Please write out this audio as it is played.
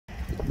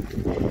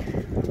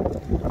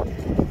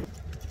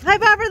Hi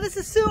Barbara, this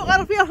is Sue,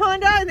 Autofield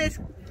Honda, and this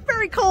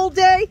very cold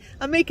day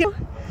I'm making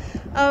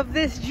of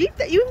this Jeep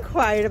that you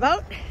inquired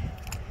about.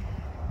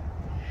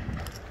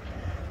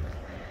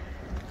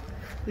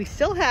 We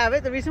still have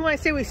it. The reason why I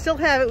say we still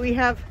have it, we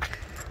have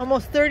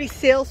almost 30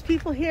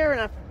 salespeople here,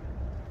 and our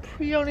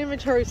pre-owned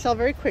inventory sell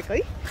very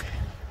quickly.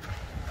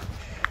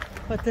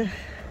 But the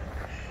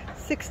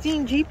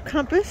 16 Jeep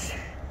Compass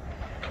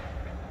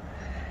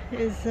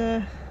is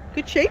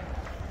good shape.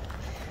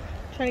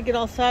 Trying to get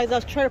all sides. I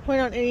was trying to point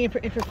out any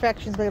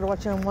imperfections, but I gotta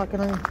watch out. I'm walking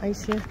on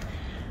ice here.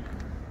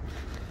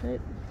 It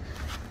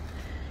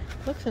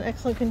looks in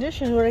excellent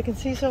condition, what I can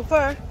see so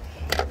far.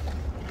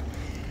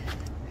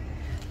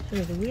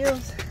 Here's the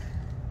wheels.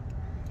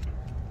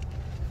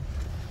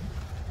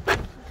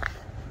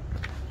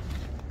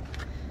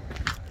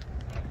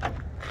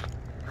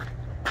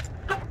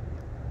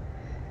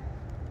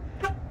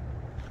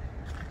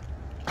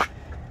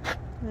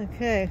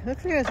 Okay,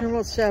 looks like it has a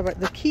remote start, but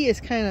the key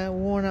is kind of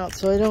worn out,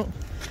 so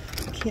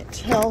can't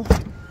tell.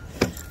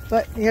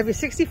 But you have your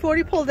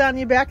 60/40 pull down in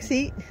your back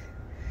seat.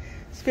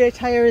 Spare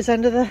tire is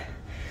under the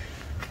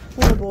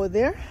floorboard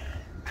there.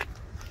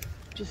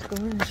 Just go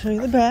in and show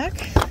you the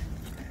back.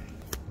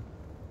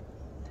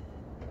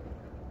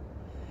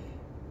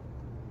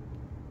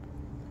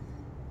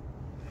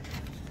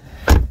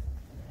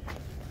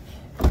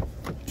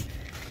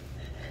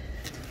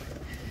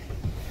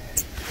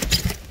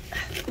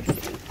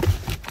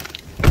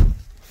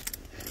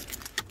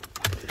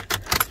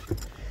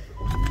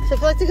 So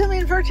if you'd like to come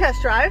in for a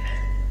test drive,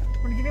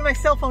 I'm going to give you my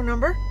cell phone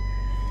number.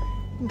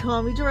 You can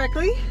call me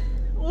directly,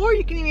 or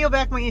you can email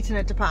back my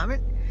internet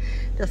department.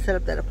 They'll set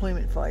up that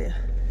appointment for you.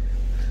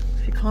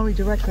 If you call me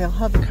directly, I'll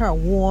have the car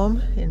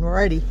warm and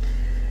ready.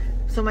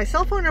 So my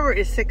cell phone number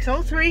is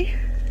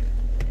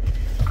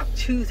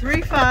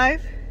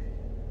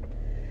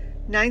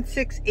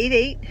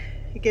 603-235-9688.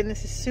 Again,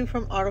 this is Sue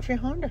from Autofield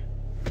Honda.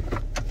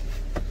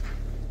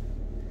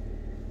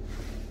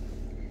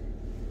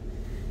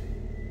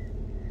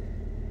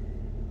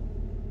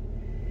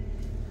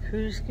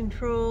 Cruise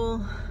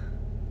control.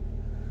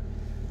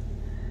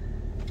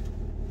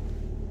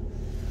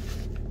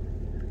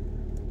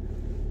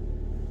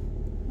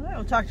 All right,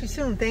 we'll talk to you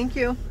soon. Thank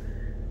you.